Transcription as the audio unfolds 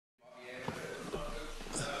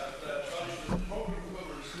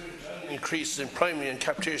increases in primary and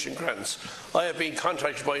capitation grants. I have been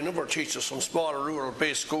contacted by a number of teachers from smaller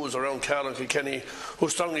rural-based schools around Carlow and Kilkenny who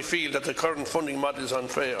strongly feel that the current funding model is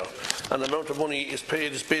unfair and the amount of money is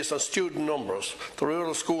paid is based on student numbers. The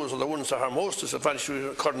rural schools are the ones that are most disadvantaged with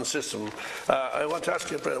the current system. I want to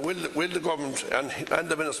ask you, will the Government and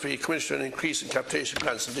the Ministry commission an increase in capitation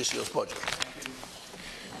grants in this year's budget?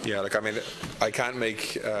 Yeah, look, I mean, I can't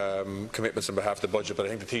make commitments on behalf of the budget, but I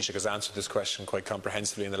think the Taoiseach has answered this question quite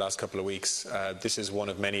comprehensively in the last couple of weeks. This is one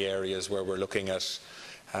of many areas where we're looking at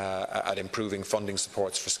improving funding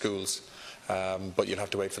supports for schools, but you'll have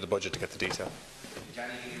to wait for the budget to get the detail.